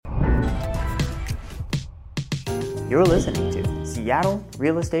You're listening to Seattle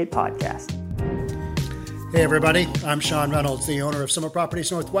Real Estate Podcast. Hey everybody, I'm Sean Reynolds, the owner of Summit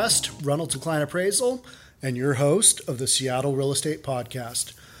Properties Northwest, Reynolds & Klein Appraisal, and your host of the Seattle Real Estate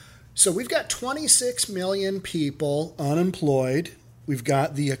Podcast. So we've got 26 million people unemployed. We've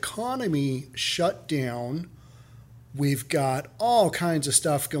got the economy shut down. We've got all kinds of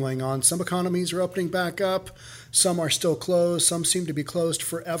stuff going on. Some economies are opening back up. Some are still closed. Some seem to be closed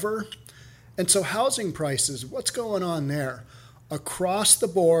forever. And so housing prices, what's going on there? Across the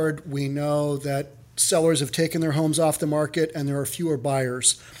board, we know that sellers have taken their homes off the market and there are fewer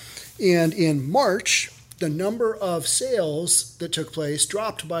buyers. And in March, the number of sales that took place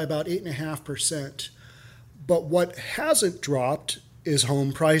dropped by about 8.5%. But what hasn't dropped is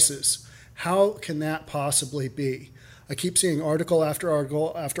home prices. How can that possibly be? I keep seeing article after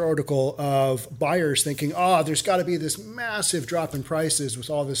article after article of buyers thinking, there's got to be this massive drop in prices with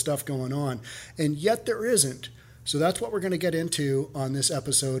all this stuff going on. And yet there isn't. So that's what we're going to get into on this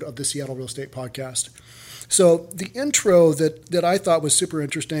episode of the Seattle Real Estate Podcast. So the intro that I thought was super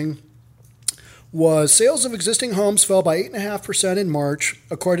interesting was sales of existing homes fell by 8.5% in March,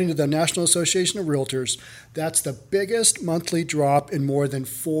 according to the National Association of Realtors. That's the biggest monthly drop in more than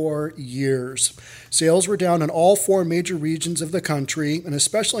 4 years. Sales were down in all 4 major regions of the country, and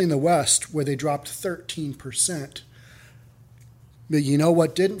especially in the West, where they dropped 13%. But you know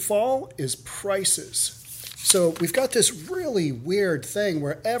what didn't fall is prices. So we've got this really weird thing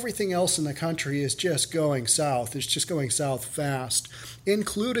where everything else in the country is just going south. It's just going south fast,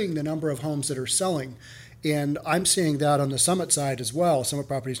 including the number of homes that are selling. And I'm seeing that on the Summit side as well, Summit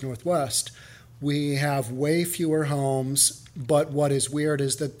Properties Northwest. We have way fewer homes, but what is weird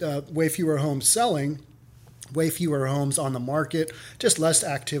is that way fewer homes selling, way fewer homes on the market, just less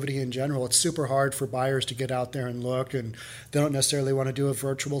activity in general. It's super hard for buyers to get out there and look, and they don't necessarily want to do a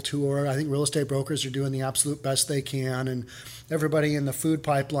virtual tour. I think real estate brokers are doing the absolute best they can, and everybody in the food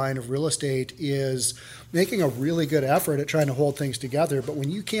pipeline of real estate is making a really good effort at trying to hold things together. But when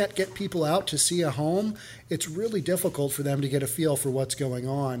you can't get people out to see a home, it's really difficult for them to get a feel for what's going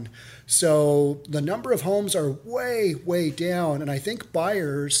on. So the number of homes are way, way down, and I think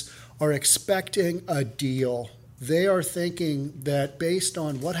buyers are expecting a deal. They are thinking that based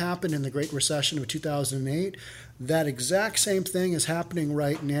on what happened in the Great Recession of 2008, that exact same thing is happening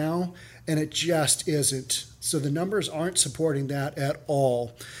right now, and it just isn't. So the numbers aren't supporting that at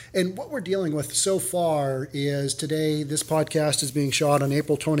all. And what we're dealing with so far is today, this podcast is being shot on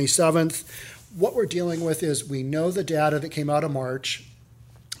April 27th. What we're dealing with is we know the data that came out of March,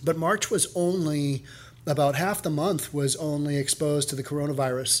 but March was only about half the month was only exposed to the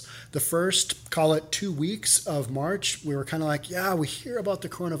coronavirus. The first, call it 2 weeks of March, we were kind of like, we hear about the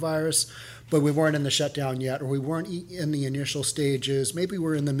coronavirus, but we weren't in the shutdown yet, or we weren't in the initial stages. Maybe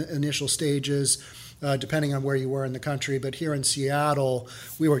we're in the initial stages, depending on where you were in the country. But here in Seattle,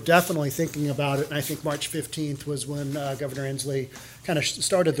 we were definitely thinking about it. And I think March 15th was when Governor Inslee kind of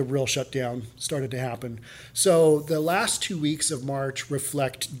started the real shutdown, started to happen. So the last 2 weeks of March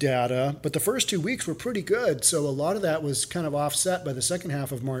reflect data, but the first 2 weeks were pretty good. So a lot of that was kind of offset by the second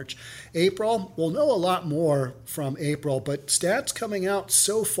half of March. April, we'll know a lot more from April, but stats coming out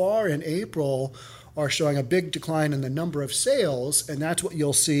so far in April are showing a big decline in the number of sales, and that's what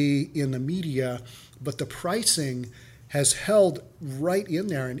you'll see in the media. But the pricing has held right in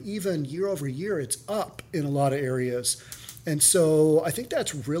there, and even year over year, it's up in a lot of areas. And so I think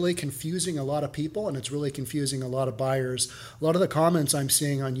that's really confusing a lot of people, and it's really confusing a lot of buyers. A lot of the comments I'm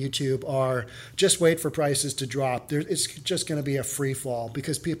seeing on YouTube are, just wait for prices to drop. It's just going to be a free fall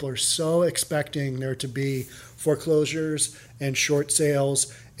because people are so expecting there to be foreclosures and short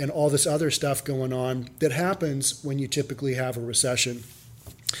sales and all this other stuff going on that happens when you typically have a recession.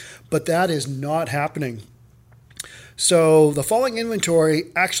 But that is not happening. So the falling inventory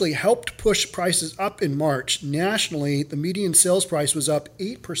actually helped push prices up in March. Nationally, the median sales price was up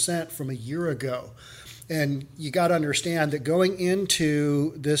 8% from a year ago. And you got to understand that going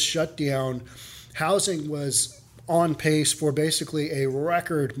into this shutdown, housing was on pace for basically a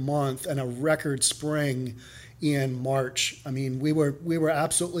record month and a record spring in March. I mean, we were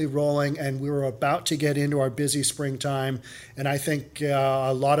absolutely rolling, and we were about to get into our busy springtime. And I think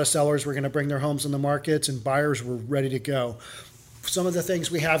a lot of sellers were going to bring their homes on the markets, and buyers were ready to go. Some of the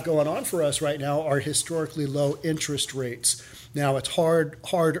things we have going on for us right now are historically low interest rates. Now it's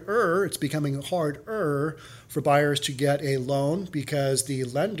it's becoming harder for buyers to get a loan because the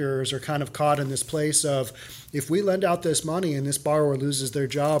lenders are kind of caught in this place of, if we lend out this money and this borrower loses their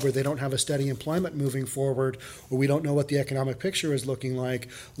job, or they don't have a steady employment moving forward, or we don't know what the economic picture is looking like,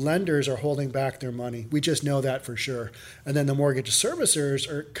 lenders are holding back their money. We just know that for sure. And then the mortgage servicers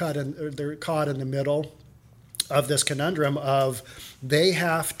are caught in the middle of this conundrum of they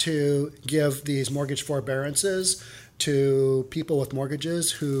have to give these mortgage forbearances to people with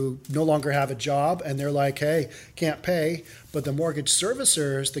mortgages who no longer have a job, and they're like, hey, can't pay. But the mortgage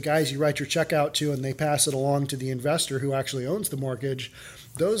servicers, the guys you write your check out to and they pass it along to the investor who actually owns the mortgage,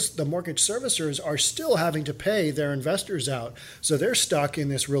 the mortgage servicers are still having to pay their investors out. So they're stuck in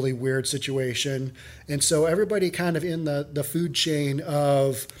this really weird situation. And so everybody kind of in the food chain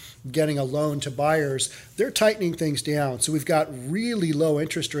of getting a loan to buyers, they're tightening things down. So we've got really low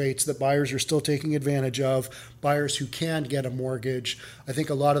interest rates that buyers are still taking advantage of, buyers who can get a mortgage. I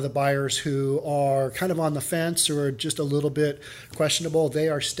think a lot of the buyers who are kind of on the fence or just a little bit questionable, they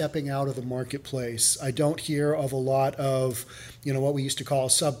are stepping out of the marketplace. I don't hear of a lot of, what we used to call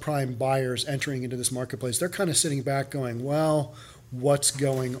subprime buyers entering into this marketplace. They're kind of sitting back going, well, what's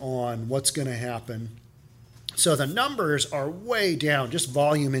going on? What's going to happen? So the numbers are way down. Just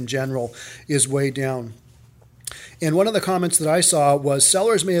volume in general is way down. And one of the comments that I saw was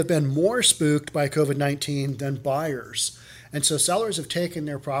sellers may have been more spooked by COVID-19 than buyers. And so sellers have taken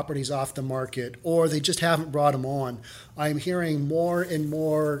their properties off the market, or they just haven't brought them on. I'm hearing more and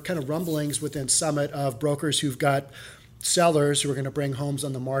more kind of rumblings within Summit of brokers who've got sellers who are going to bring homes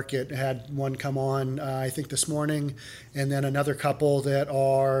on the market. I had one come on, I think this morning, and then another couple that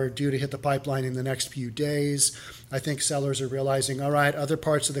are due to hit the pipeline in the next few days. I think sellers are realizing, all right, other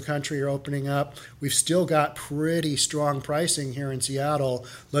parts of the country are opening up. We've still got pretty strong pricing here in Seattle.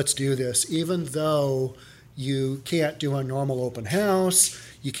 Let's do this. Even though you can't do a normal open house,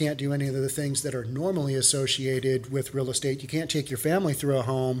 you can't do any of the things that are normally associated with real estate. You can't take your family through a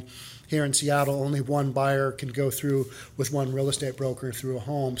home. Here in Seattle, only one buyer can go through with one real estate broker through a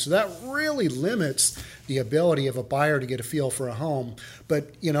home. So that really limits the ability of a buyer to get a feel for a home.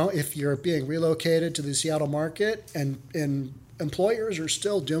 But, if you're being relocated to the Seattle market, and employers are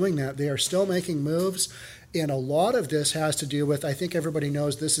still doing that, they are still making moves. And a lot of this has to do with, I think everybody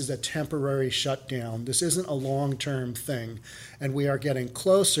knows this is a temporary shutdown. This isn't a long-term thing. And we are getting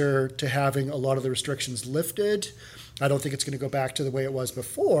closer to having a lot of the restrictions lifted. I don't think it's going to go back to the way it was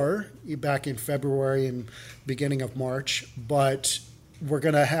before, back in February and beginning of March, but we're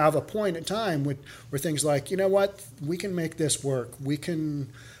going to have a point in time where things like, we can make this work. We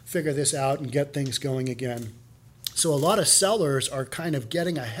can figure this out and get things going again. So a lot of sellers are kind of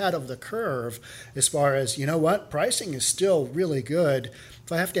getting ahead of the curve as far as, pricing is still really good.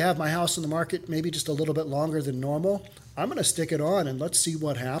 If I have to have my house on the market maybe just a little bit longer than normal, I'm going to stick it on and let's see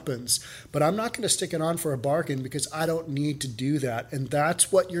what happens. But I'm not going to stick it on for a bargain because I don't need to do that. And that's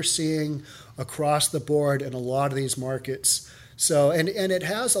what you're seeing across the board in a lot of these markets. So, and it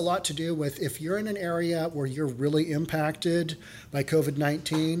has a lot to do with if you're in an area where you're really impacted by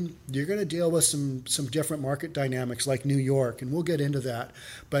COVID-19, you're going to deal with some different market dynamics like New York, and we'll get into that.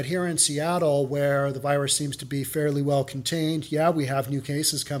 But here in Seattle, where the virus seems to be fairly well contained, we have new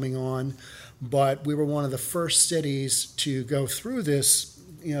cases coming on, but we were one of the first cities to go through this,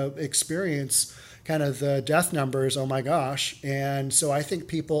 experience, kind of the death numbers, oh my gosh. And so I think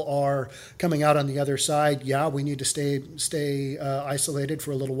people are coming out on the other side. We need to stay isolated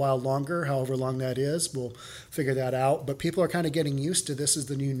for a little while longer, however long that is. We'll figure that out. But people are kind of getting used to this as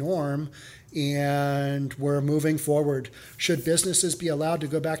the new norm, and we're moving forward. Should businesses be allowed to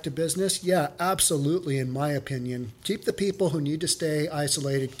go back to business? Yeah, absolutely, in my opinion. Keep the people who need to stay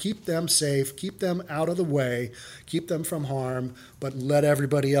isolated, keep them safe, keep them out of the way, keep them from harm, but let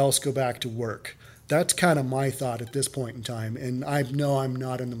everybody else go back to work. That's kind of my thought at this point in time. And I know I'm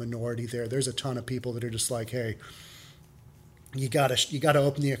not in the minority there. There's a ton of people that are just like, hey, you gotta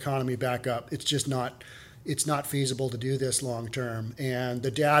open the economy back up. It's not feasible to do this long term. And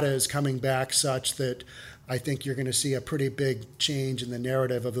the data is coming back such that I think you're going to see a pretty big change in the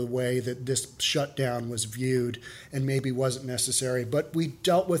narrative of the way that this shutdown was viewed and maybe wasn't necessary. But we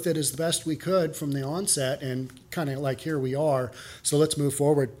dealt with it as the best we could from the onset, and kind of like here we are. So let's move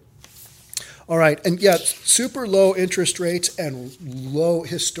forward. All right, and super low interest rates and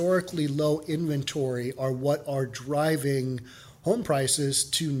historically low inventory are what are driving home prices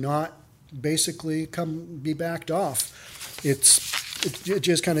to not basically be backed off. It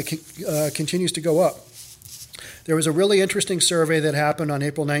just kind of continues to go up. There was a really interesting survey that happened on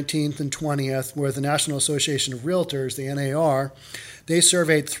April 19th and 20th where the National Association of Realtors, the NAR, they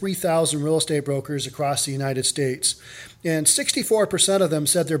surveyed 3,000 real estate brokers across the United States. And 64% of them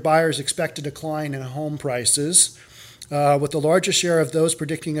said their buyers expect a decline in home prices, with the largest share of those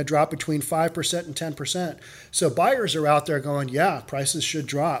predicting a drop between 5% and 10%. So buyers are out there going, prices should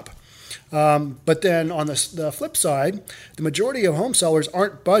drop. But then on the flip side, the majority of home sellers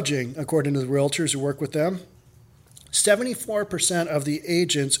aren't budging, according to the realtors who work with them. 74% of the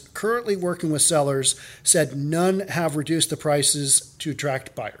agents currently working with sellers said none have reduced the prices to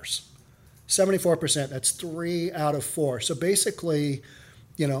attract buyers. 74%, that's 3 out of 4. So basically,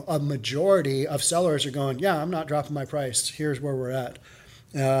 a majority of sellers are going, yeah, I'm not dropping my price. Here's where we're at.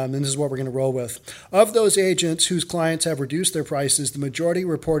 And this is what we're going to roll with. Of those agents whose clients have reduced their prices, the majority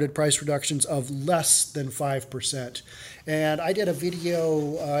reported price reductions of less than 5%. And I did a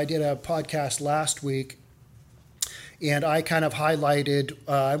podcast last week, and I kind of highlighted,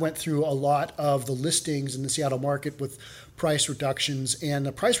 I went through a lot of the listings in the Seattle market with price reductions, and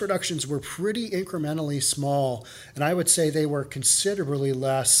the price reductions were pretty incrementally small, and I would say they were considerably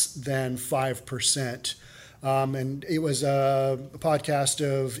less than 5%. And it was a podcast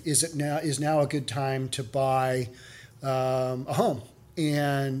of is now a good time to buy a home.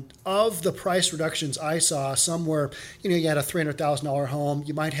 And of the price reductions I saw, some were, you had a $300,000 home,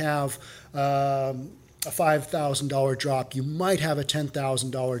 you might have a $5,000 drop, you might have a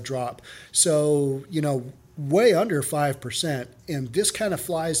 $10,000 drop. So, way under 5%. And this kind of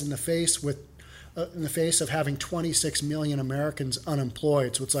flies in the face of having 26 million Americans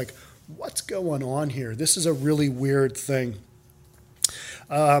unemployed. So it's like, what's going on here? This is a really weird thing.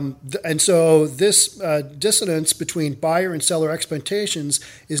 And so this dissonance between buyer and seller expectations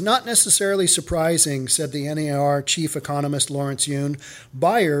is not necessarily surprising, said the NAR chief economist Lawrence Yun.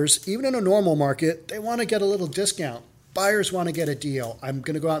 Buyers, even in a normal market, they want to get a little discount. Buyers want to get a deal. I'm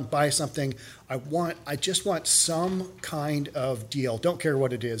going to go out and buy something. I just want some kind of deal. Don't care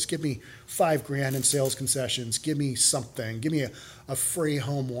what it is. Give me $5,000 in sales concessions. Give me something. Give me a free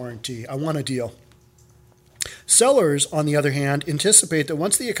home warranty. I want a deal. Sellers, on the other hand, anticipate that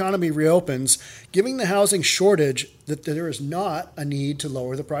once the economy reopens, given the housing shortage, that there is not a need to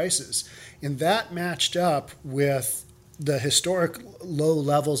lower the prices. And that matched up with the historic low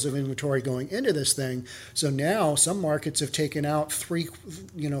levels of inventory going into this thing. So now some markets have taken out three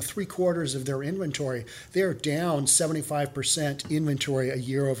quarters of their inventory. They're down 75% inventory a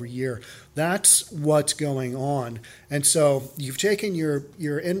year over year. That's what's going on. And so you've taken your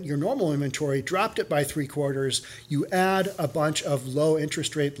normal inventory, dropped it by 3/4. You add a bunch of low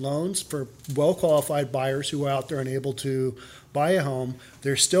interest rate loans for well-qualified buyers who are out there and able to buy a home.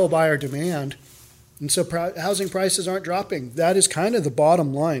 There's still buyer demand. And so housing prices aren't dropping. That is kind of the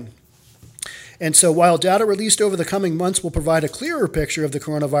bottom line. And so while data released over the coming months will provide a clearer picture of the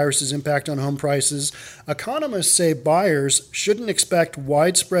coronavirus's impact on home prices, economists say buyers shouldn't expect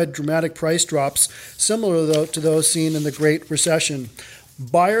widespread dramatic price drops similar to those seen in the Great Recession.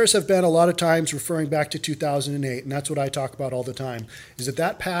 Buyers have been a lot of times referring back to 2008, and that's what I talk about all the time, is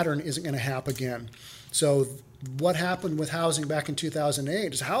that pattern isn't going to happen again. So what happened with housing back in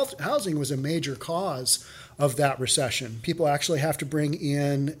 2008 is housing was a major cause of that recession. People actually have to bring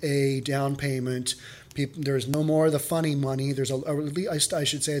in a down payment. There's no more of the funny money. There's a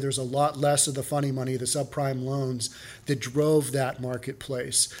lot less of the funny money, the subprime loans that drove that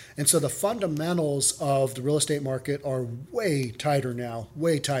marketplace. And so the fundamentals of the real estate market are way tighter now,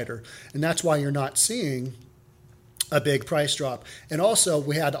 way tighter. And that's why you're not seeing a big price drop. And also,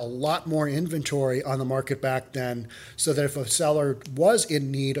 we had a lot more inventory on the market back then, so that if a seller was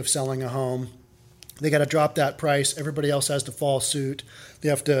in need of selling a home, they got to drop that price. Everybody else has to follow suit. They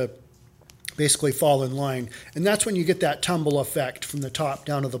have to basically fall in line. And that's when you get that tumble effect from the top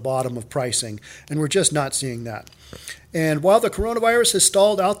down to the bottom of pricing. And we're just not seeing that. And while the coronavirus has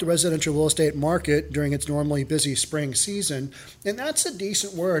stalled out the residential real estate market during its normally busy spring season, and that's a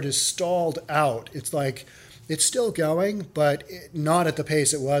decent word, is stalled out. It's like, it's still going, but not at the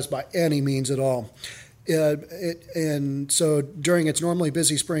pace it was by any means at all. And so during its normally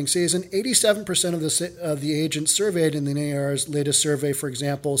busy spring season, 87% of the agents surveyed in the NAR's latest survey, for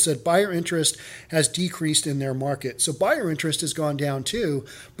example, said buyer interest has decreased in their market. So buyer interest has gone down too,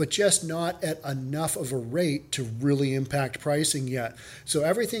 but just not at enough of a rate to really impact pricing yet. So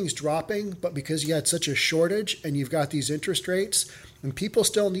everything's dropping, but because you had such a shortage and you've got these interest rates, and people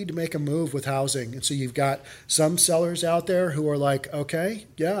still need to make a move with housing. And so you've got some sellers out there who are like, okay,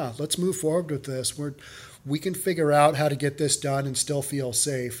 yeah, let's move forward with this. We can figure out how to get this done and still feel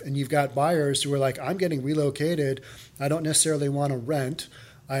safe. And you've got buyers who are like, I'm getting relocated. I don't necessarily want to rent.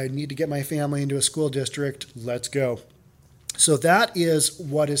 I need to get my family into a school district. Let's go. So that is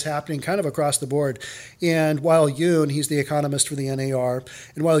what is happening kind of across the board. And while Yun, he's the economist for the NAR,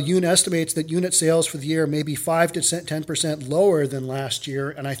 and while Yun estimates that unit sales for the year may be 5 to 10% lower than last year,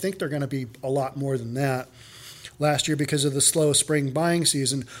 and I think they're going to be a lot more than that last year because of the slow spring buying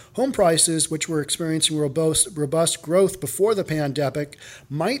season, home prices, which were experiencing robust growth before the pandemic,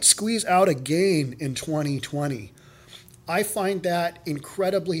 might squeeze out a gain in 2020. I find that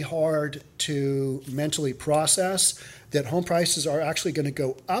incredibly hard to mentally process, that home prices are actually going to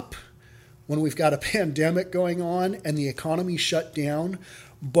go up when we've got a pandemic going on and the economy shut down.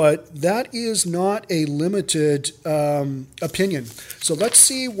 But that is not a limited opinion. So let's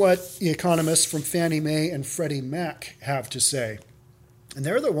see what the economists from Fannie Mae and Freddie Mac have to say. And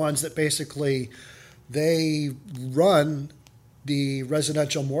they're the ones that basically, they run the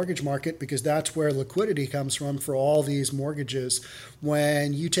residential mortgage market, because that's where liquidity comes from for all these mortgages.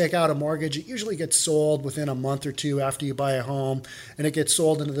 When you take out a mortgage, it usually gets sold within a month or two after you buy a home, and it gets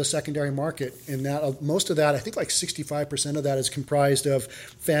sold into the secondary market. And that, most of that, I think like 65% of that, is comprised of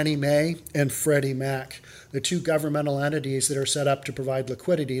Fannie Mae and Freddie Mac, the two governmental entities that are set up to provide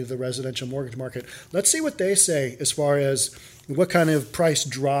liquidity to the residential mortgage market. Let's see what they say as far as what kind of price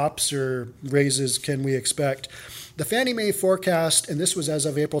drops or raises can we expect. The Fannie Mae forecast, and this was as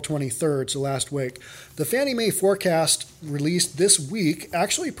of April 23rd, so last week, the Fannie Mae forecast released this week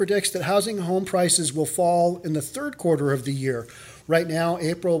actually predicts that housing home prices will fall in the third quarter of the year. Right now,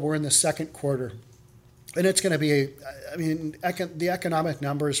 April, we're in the second quarter. And it's going to be, the economic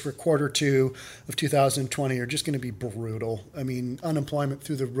numbers for quarter two of 2020 are just going to be brutal. Unemployment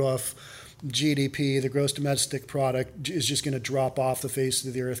through the roof. GDP, the gross domestic product, is just going to drop off the face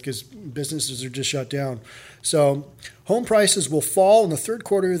of the earth because businesses are just shut down. So home prices will fall in the third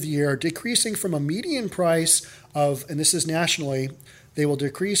quarter of the year, decreasing from a median price of, and this is nationally, they will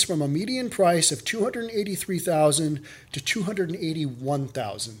decrease from a median price of $283,000 to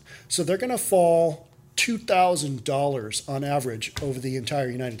 $281,000. So they're going to fall $2,000 on average over the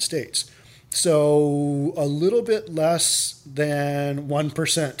entire United States. So a little bit less than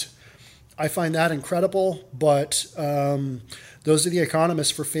 1%. I find that incredible, but those are the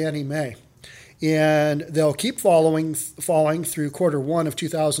economists for Fannie Mae. And they'll keep falling through quarter one of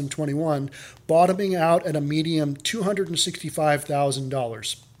 2021, bottoming out at a median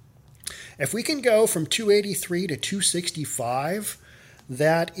 $265,000. If we can go from 283 to 265,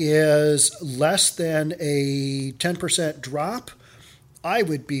 that is less than a 10% drop. I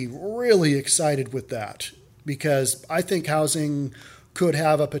would be really excited with that, because I think housing could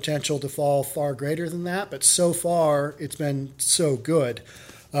have a potential to fall far greater than that, but so far it's been so good.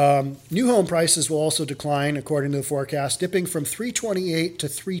 New home prices will also decline, according to the forecast, dipping from $328 to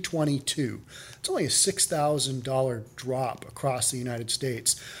 $322. It's only a $6,000 drop across the United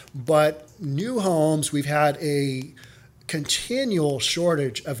States. But new homes, we've had a continual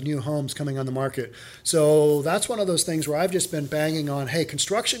shortage of new homes coming on the market. So that's one of those things where I've just been banging on, hey,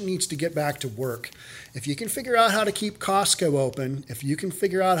 construction needs to get back to work. If you can figure out how to keep Costco open, if you can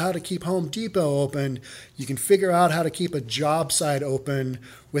figure out how to keep Home Depot open, you can figure out how to keep a job site open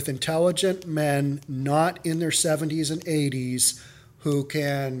with intelligent men, not in their 70s and 80s, who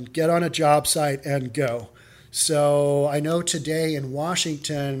can get on a job site and go. So I know today in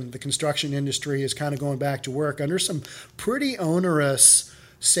Washington, the construction industry is kind of going back to work under some pretty onerous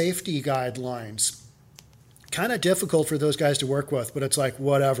safety guidelines. Kind of difficult for those guys to work with, but it's like,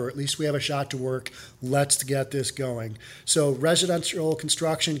 whatever, at least we have a shot to work. Let's get this going. So residential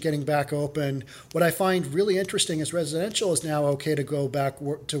construction getting back open. What I find really interesting is residential is now okay to go back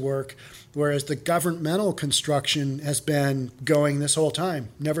to work, whereas the governmental construction has been going this whole time,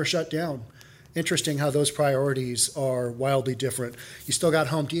 never shut down. Interesting how those priorities are wildly different. You still got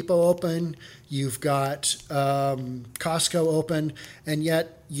Home Depot open, you've got Costco open, and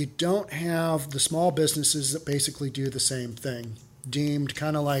yet you don't have the small businesses that basically do the same thing. Deemed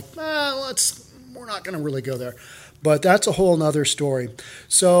kind of like, we're not going to really go there. But that's a whole nother story.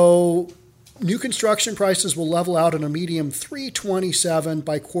 So new construction prices will level out at a median $327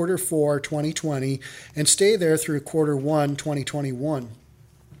 by quarter four 2020 and stay there through quarter one 2021.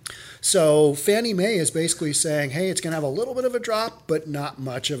 So Fannie Mae is basically saying, hey, it's going to have a little bit of a drop, but not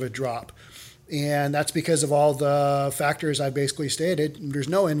much of a drop. And that's because of all the factors I basically stated. There's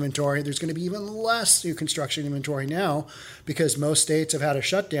no inventory. There's going to be even less new construction inventory now because most states have had a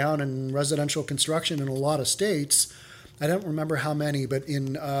shutdown, and residential construction in a lot of states, I don't remember how many, but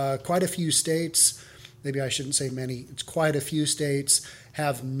in quite a few states, maybe I shouldn't say many, it's quite a few states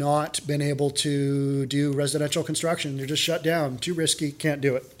have not been able to do residential construction. They're just shut down. Too risky, can't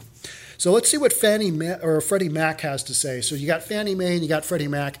do it. So let's see what Fannie Mae or Freddie Mac has to say. So you got Fannie Mae and you got Freddie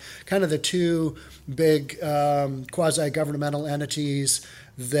Mac, kind of the two big quasi-governmental entities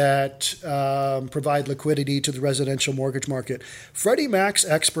that provide liquidity to the residential mortgage market. Freddie Mac's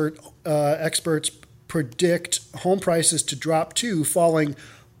experts predict home prices to drop to falling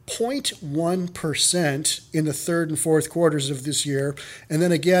 0.1% in the third and fourth quarters of this year, and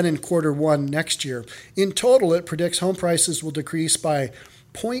then again in quarter one next year. In total, it predicts home prices will decrease by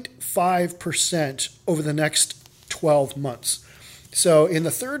 0.5% over the next 12 months. So in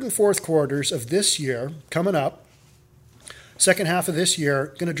the third and fourth quarters of this year, coming up, second half of this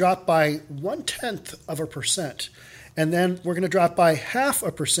year, going to drop by 0.1%. And then we're going to drop by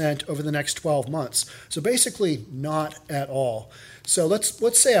 0.5% over the next 12 months. So basically not at all. So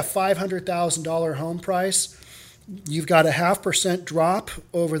let's say a $500,000 home price. You've got a 0.5% drop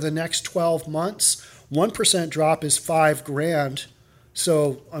over the next 12 months. 1% drop is $5,000.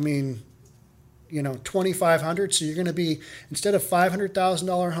 So, I mean, $2,500. So you're going to be, instead of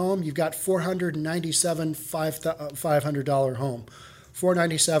 $500,000 home, you've got $497,500 home,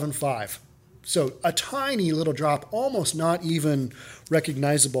 $497,500. So a tiny little drop, almost not even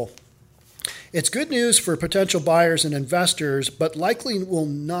recognizable. It's good news for potential buyers and investors, but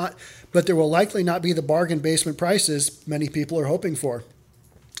there will likely not be the bargain basement prices many people are hoping for.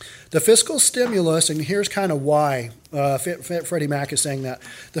 The fiscal stimulus, and here's kind of why Freddie Mac is saying that.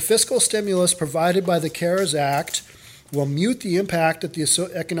 The fiscal stimulus provided by the CARES Act will mute the impact that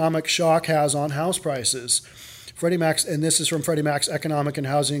the economic shock has on house prices. Freddie Mac's, and this is from Freddie Mac's Economic and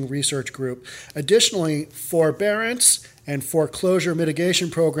Housing Research Group. Additionally, forbearance and foreclosure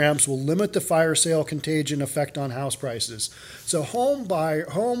mitigation programs will limit the fire sale contagion effect on house prices. So home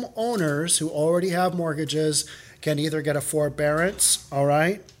owners who already have mortgages can either get a forbearance, all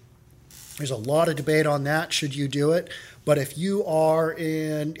right? There's a lot of debate on that, should you do it? But if you're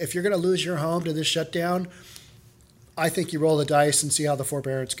going to lose your home to this shutdown, I think you roll the dice and see how the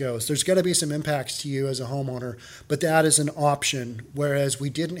forbearance goes. There's going to be some impacts to you as a homeowner, but that is an option, whereas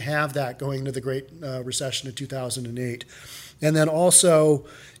we didn't have that going into the Great Recession of 2008. And then also,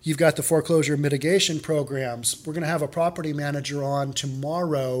 you've got the foreclosure mitigation programs. We're going to have a property manager on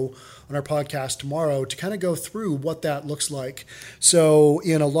our podcast tomorrow, to kind of go through what that looks like. So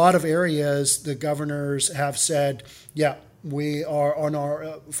in a lot of areas, the governors have said, yeah, we are on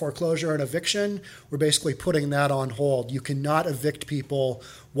our foreclosure and eviction. We're basically putting that on hold. You cannot evict people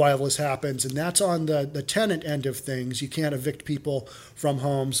while this happens. And that's on the tenant end of things. You can't evict people from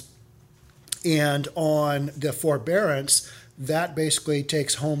homes. And on the forbearance, that basically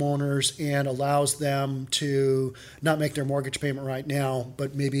takes homeowners and allows them to not make their mortgage payment right now,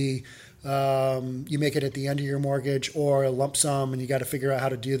 but maybe you make it at the end of your mortgage or a lump sum, and you got to figure out how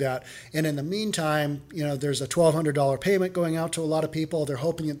to do that. And in the meantime, there's a $1,200 payment going out to a lot of people. They're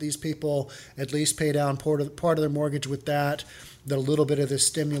hoping that these people at least pay down part of their mortgage with that a little bit of this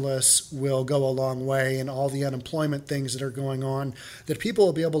stimulus will go a long way, and all the unemployment things that are going on, that people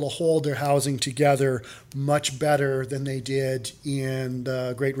will be able to hold their housing together much better than they did in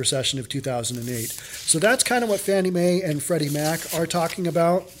the Great Recession of 2008. So that's kind of what Fannie Mae and Freddie Mac are talking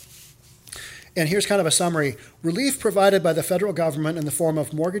about. And here's kind of a summary. Relief provided by the federal government in the form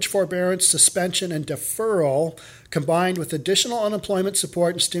of mortgage forbearance, suspension, and deferral, combined with additional unemployment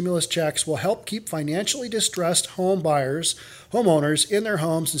support and stimulus checks, will help keep financially distressed homeowners in their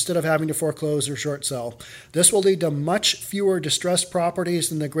homes instead of having to foreclose or short sell. This will lead to much fewer distressed properties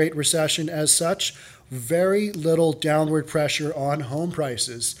than the Great Recession. As such, very little downward pressure on home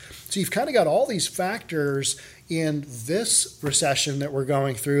prices. So you've kind of got all these factors in this recession that we're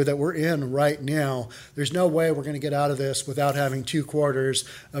going through, that we're in right now. There's no way we're going to get out of this without having 2 quarters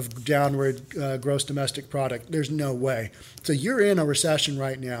of downward gross domestic product. There's no way. So you're in a recession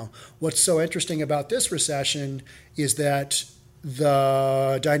right now. What's so interesting about this recession is that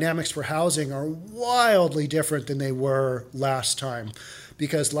the dynamics for housing are wildly different than they were last time.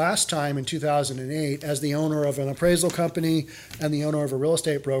 Because last time in 2008, as the owner of an appraisal company and the owner of a real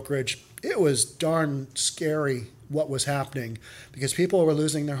estate brokerage, it was darn scary what was happening, because people were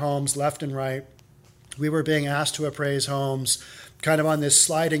losing their homes left and right. We were being asked to appraise homes kind of on this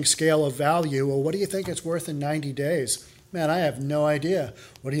sliding scale of value. Well, what do you think it's worth in 90 days? Man, I have no idea.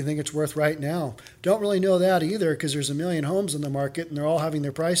 What do you think it's worth right now? Don't really know that either, because there's a million homes in the market and they're all having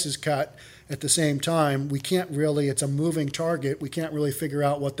their prices cut at the same time. We can't really, it's a moving target. We can't really figure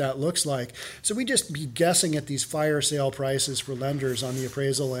out what that looks like. So we just be guessing at these fire sale prices for lenders on the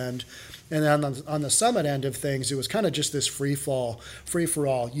appraisal end. And then on the Summit end of things, it was kind of just this free for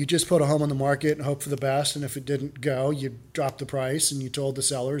all. You just put a home on the market and hope for the best. And if it didn't go, you drop the price and you told the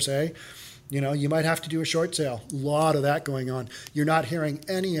sellers, hey, you might have to do a short sale. A lot of that going on. You're not hearing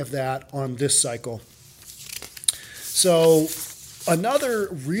any of that on this cycle. So another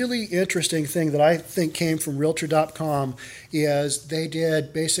really interesting thing that I think came from Realtor.com is they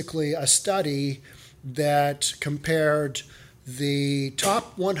did basically a study that compared the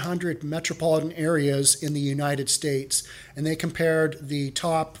top 100 metropolitan areas in the United States, and they compared the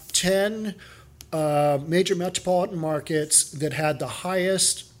top 10 major metropolitan markets that had the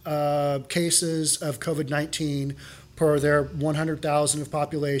highest cases of COVID-19 per their 100,000 of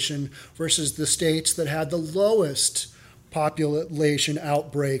population versus the states that had the lowest population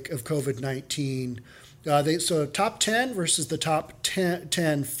outbreak of COVID-19. So top 10 versus the top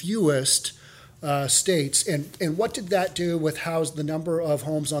 10 fewest states. And what did that do with how the number of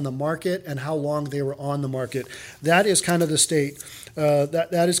homes on the market and how long they were on the market? That is kind of the state.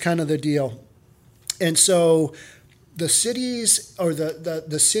 That is kind of the deal. And so the cities or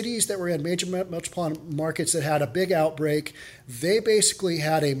the cities that were in major metropolitan markets that had a big outbreak, they basically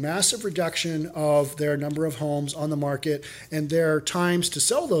had a massive reduction of their number of homes on the market, and their times to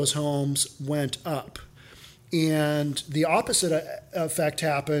sell those homes went up. And the opposite effect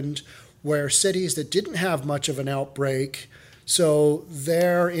happened where cities that didn't have much of an outbreak, so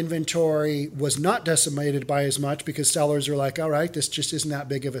their inventory was not decimated by as much because sellers are like, all right, this just isn't that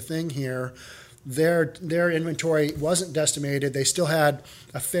big of a thing here. Their inventory wasn't decimated. They still had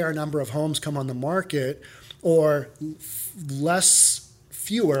a fair number of homes come on the market, or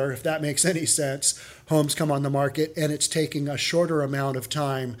fewer, if that makes any sense, homes come on the market, and it's taking a shorter amount of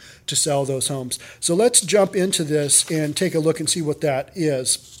time to sell those homes. So let's jump into this and take a look and see what that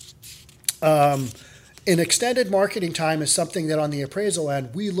is. An extended marketing time is something that on the appraisal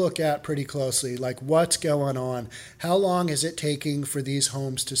end we look at pretty closely, like what's going on, how long is it taking for these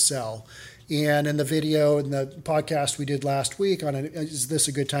homes to sell? And in the video and the podcast we did last week on is this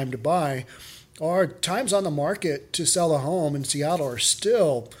a good time to buy, our times on the market to sell a home in Seattle are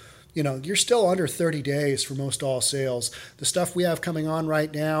still, you're still under 30 days for most all sales. The stuff we have coming on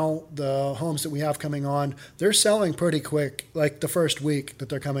right now, the homes that we have coming on, they're selling pretty quick, like the first week that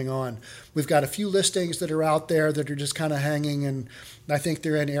they're coming on. We've got a few listings that are out there that are just kind of hanging, and I think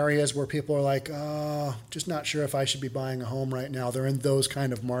they're in areas where people are like, just not sure if I should be buying a home right now. They're in those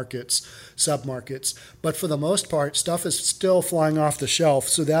kind of markets, sub-markets. But for the most part, stuff is still flying off the shelf.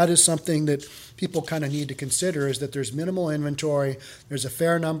 So that is something that people kind of need to consider, is that there's minimal inventory. There's a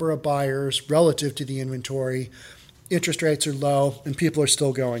fair number of buyers relative to the inventory. Interest rates are low, and people are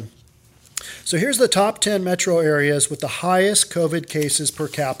still going. So here's the top 10 metro areas with the highest COVID cases per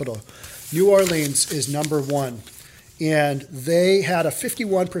capita. New Orleans is number one. And they had a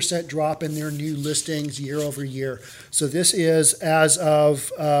 51% drop in their new listings year over year. So this is as of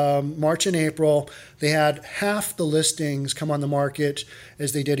March and April. They had half the listings come on the market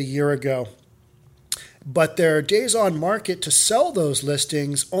as they did a year ago. But their days on market to sell those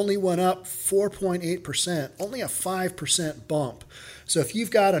listings only went up 4.8%, only a 5% bump. So if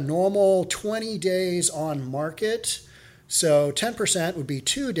you've got a normal 20 days on market, so 10% would be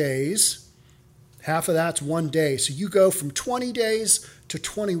 2 days. Half of that's 1 day. So you go from 20 days to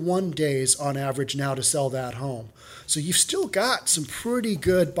 21 days on average now to sell that home. So you've still got some pretty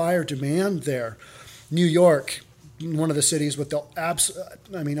good buyer demand there. New York, one of the cities with the I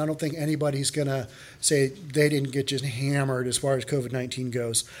don't think anybody's going to say they didn't get just hammered as far as COVID-19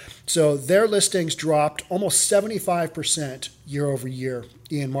 goes. So their listings dropped almost 75% year over year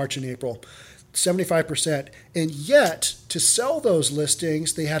in March and April. 75%. And yet, to sell those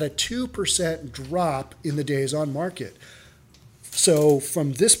listings, they had a 2% drop in the days on market. So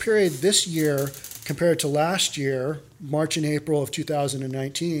from this period this year compared to last year, March and April of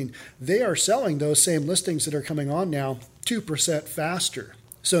 2019, they are selling those same listings that are coming on now 2% faster.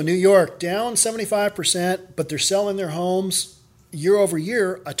 So New York down 75%, but they're selling their homes year over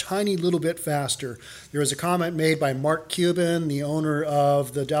year a tiny little bit faster. There was a comment made by Mark Cuban, the owner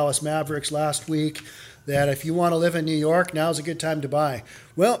of the Dallas Mavericks, last week, that if you want to live in New York, now's a good time to buy.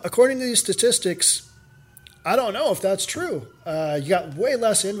 Well, according to these statistics, I don't know if that's true. You got way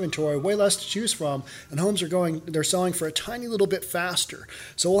less inventory, way less to choose from, and homes they're selling for a tiny little bit faster.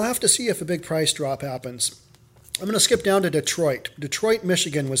 So we'll have to see if a big price drop happens. I'm going to skip down to Detroit. Detroit,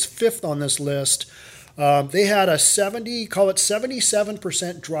 Michigan was 5th on this list. They had a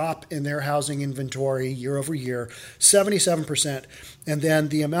 77% drop in their housing inventory year over year, 77%. And then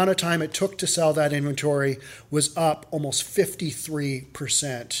the amount of time it took to sell that inventory was up almost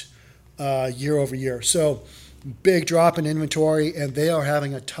 53% year over year. So big drop in inventory, and they are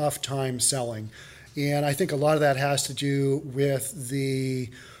having a tough time selling. And I think a lot of that has to do with the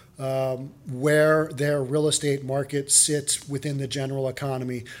where their real estate market sits within the general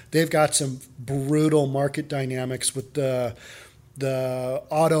economy. They've got some brutal market dynamics with the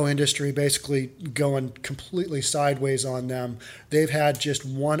auto industry basically going completely sideways on them. They've had just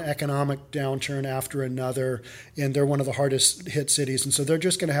one economic downturn after another, and they're one of the hardest hit cities. And so they're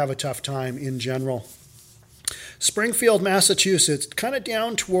just going to have a tough time in general. Springfield, Massachusetts, kind of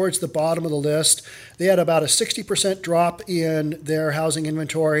down towards the bottom of the list. They had about a 60% drop in their housing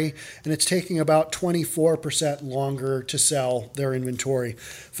inventory, and it's taking about 24% longer to sell their inventory.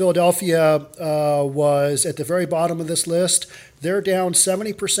 Philadelphia was at the very bottom of this list. They're down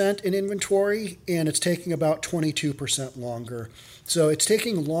 70% in inventory, and it's taking about 22% longer. So it's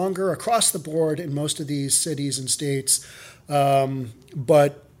taking longer across the board in most of these cities and states,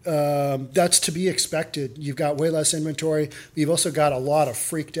 but that's to be expected. You've got way less inventory. You've also got a lot of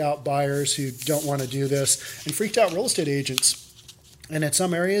freaked out buyers who don't want to do this, and freaked out real estate agents. And in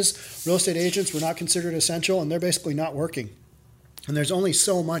some areas, real estate agents were not considered essential, and they're basically not working. And there's only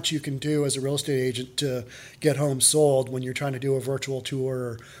so much you can do as a real estate agent to get homes sold when you're trying to do a virtual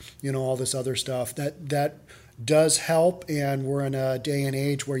tour or, all this other stuff. That does help, and we're in a day and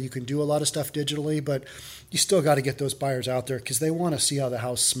age where you can do a lot of stuff digitally, but you still got to get those buyers out there because they want to see how the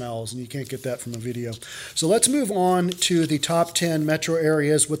house smells, and you can't get that from a video. So let's move on to the top 10 metro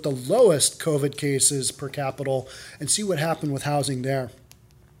areas with the lowest COVID cases per capita and see what happened with housing there.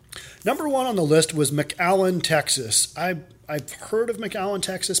 Number one on the list was McAllen, Texas. I've heard of McAllen,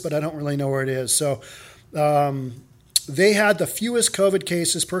 Texas, but I don't really know where it is. So they had the fewest COVID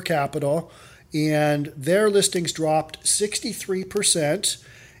cases per capita, and their listings dropped 63%.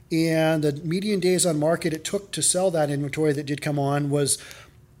 And the median days on market it took to sell that inventory that did come on was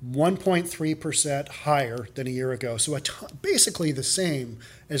 1.3% higher than a year ago. So basically the same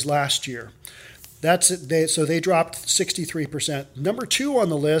as last year. So they dropped 63%. Number two on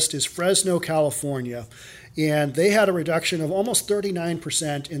the list is Fresno, California. And they had a reduction of almost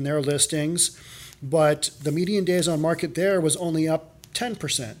 39% in their listings, but the median days on market there was only up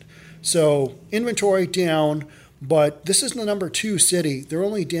 10%. So inventory down, but this is the number two city. They're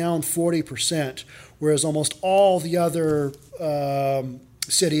only down 40%, whereas almost all the other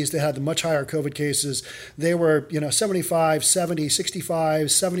cities that had the much higher COVID cases, they were 75, 70,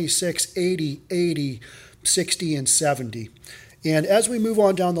 65, 76, 80, 80, 60, and 70. And as we move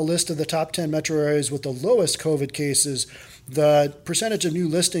on down the list of the top 10 metro areas with the lowest COVID cases, the percentage of new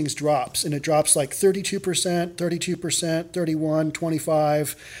listings drops, and it drops like 32%, 32%, 31,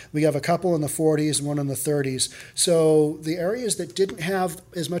 25. We have a couple in the 40s and one in the 30s. So the areas that didn't have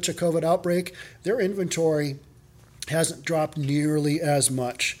as much a COVID outbreak, their inventory hasn't dropped nearly as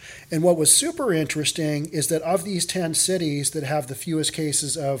much. And what was super interesting is that of these 10 cities that have the fewest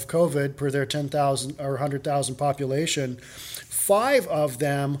cases of COVID per their 10,000 or 100,000 population, 5 of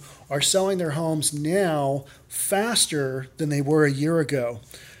them are selling their homes now faster than they were a year ago.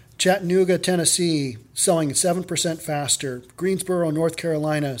 Chattanooga, Tennessee, selling 7% faster. Greensboro, North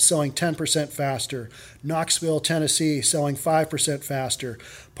Carolina, selling 10% faster. Knoxville, Tennessee, selling 5% faster.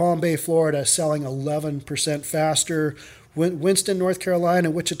 Palm Bay, Florida, selling 11% faster. Winston, North Carolina,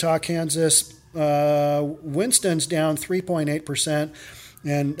 Wichita, Kansas, Winston's down 3.8%.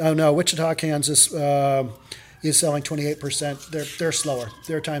 And Wichita, Kansas is selling 28%. They're slower.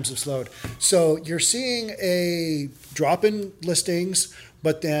 Their times have slowed. So you're seeing a drop in listings,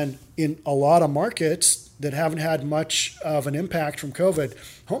 but then in a lot of markets that haven't had much of an impact from COVID,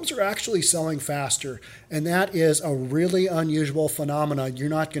 homes are actually selling faster. And that is a really unusual phenomenon you're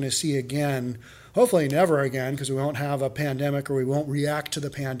not going to see again, hopefully never again, because we won't have a pandemic, or we won't react to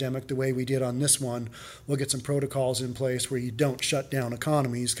the pandemic the way we did on this one. We'll get some protocols in place where you don't shut down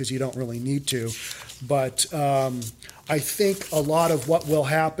economies because you don't really need to. But I think a lot of what will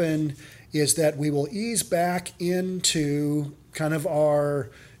happen is that we will ease back into kind of our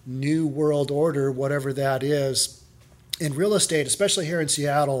new world order, whatever that is. In real estate, especially here in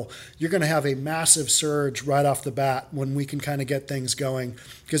Seattle, you're going to have a massive surge right off the bat when we can kind of get things going,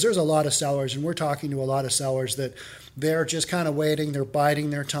 because there's a lot of sellers, and we're talking to a lot of sellers that they're just kind of waiting, they're biding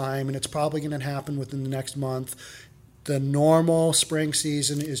their time, and it's probably going to happen within the next month. The normal spring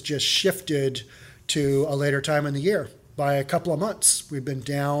season is just shifted to a later time in the year by a couple of months. We've been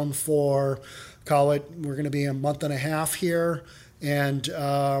down for, we're going to be a month and a half here. And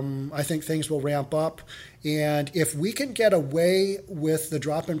I think things will ramp up. And if we can get away with the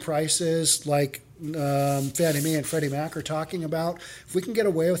drop in prices like Fannie Mae and Freddie Mac are talking about, if we can get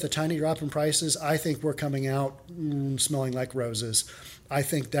away with a tiny drop in prices, I think we're coming out smelling like roses. I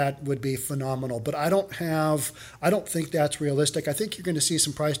think that would be phenomenal. But I don't think that's realistic. I think you're going to see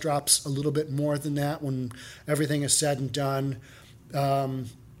some price drops a little bit more than that when everything is said and done.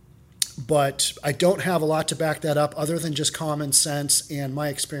 But I don't have a lot to back that up other than just common sense, and my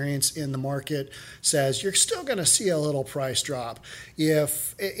experience in the market says you're still going to see a little price drop.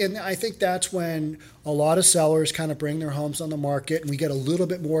 And I think that's when a lot of sellers kind of bring their homes on the market and we get a little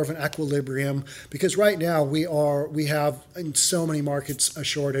bit more of an equilibrium, because right now we have in so many markets a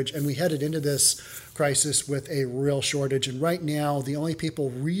shortage, and we headed into this crisis with a real shortage. And right now, the only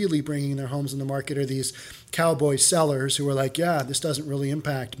people really bringing their homes in the market are these cowboy sellers who are like, yeah, this doesn't really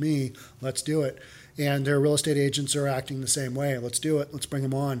impact me. Let's do it. And their real estate agents are acting the same way. Let's do it. Let's bring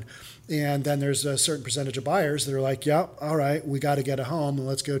them on. And then there's a certain percentage of buyers that are like, yeah, all right, we got to get a home and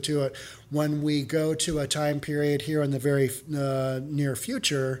let's go to it. When we go to a time period here in the very near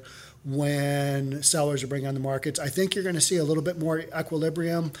future, when sellers are bringing on the markets, I think you're going to see a little bit more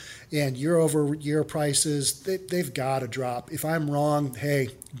equilibrium, and year over year prices, they've got to drop. If I'm wrong, hey,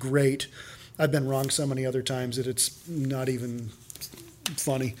 great. I've been wrong so many other times that it's not even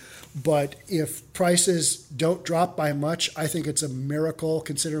funny. But if prices don't drop by much, I think it's a miracle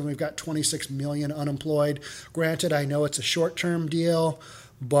considering we've got 26 million unemployed. Granted, I know it's a short-term deal,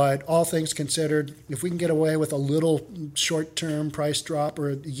 but all things considered, if we can get away with a little short-term price drop or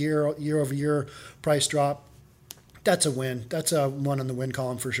a year-over-year price drop, that's a win. That's a one on the win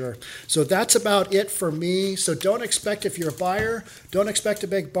column for sure. So that's about it for me. So don't expect, if you're a buyer, don't expect a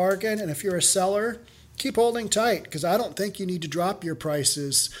big bargain. And if you're a seller, keep holding tight, because I don't think you need to drop your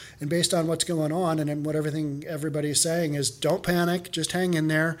prices. And based on what's going on and what everybody is saying is, don't panic, just hang in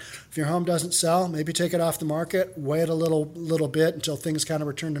there. If your home doesn't sell, maybe take it off the market, wait a little bit until things kind of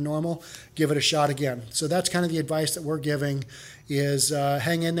return to normal, give it a shot again. So that's kind of the advice that we're giving is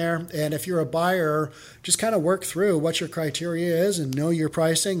hang in there. And if you're a buyer, just kind of work through what your criteria is and know your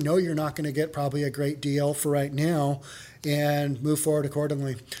pricing. Know you're not going to get probably a great deal for right now, and move forward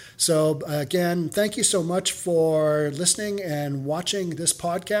accordingly. So again, thank you so much for listening and watching this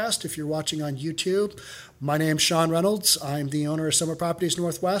podcast. If you're watching on YouTube, my name's Sean Reynolds. I'm the owner of Summer Properties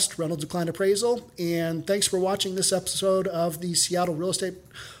Northwest, Reynolds and Klein Appraisal. And thanks for watching this episode of the Seattle Real Estate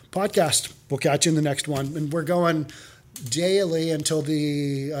Podcast. We'll catch you in the next one. And we're going daily until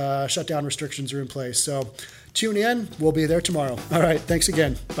the shutdown restrictions are in place. So tune in. We'll be there tomorrow. All right. Thanks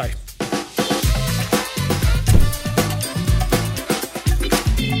again. Bye.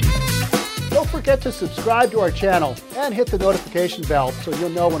 Don't forget to subscribe to our channel and hit the notification bell so you'll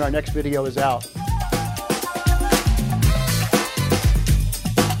know when our next video is out.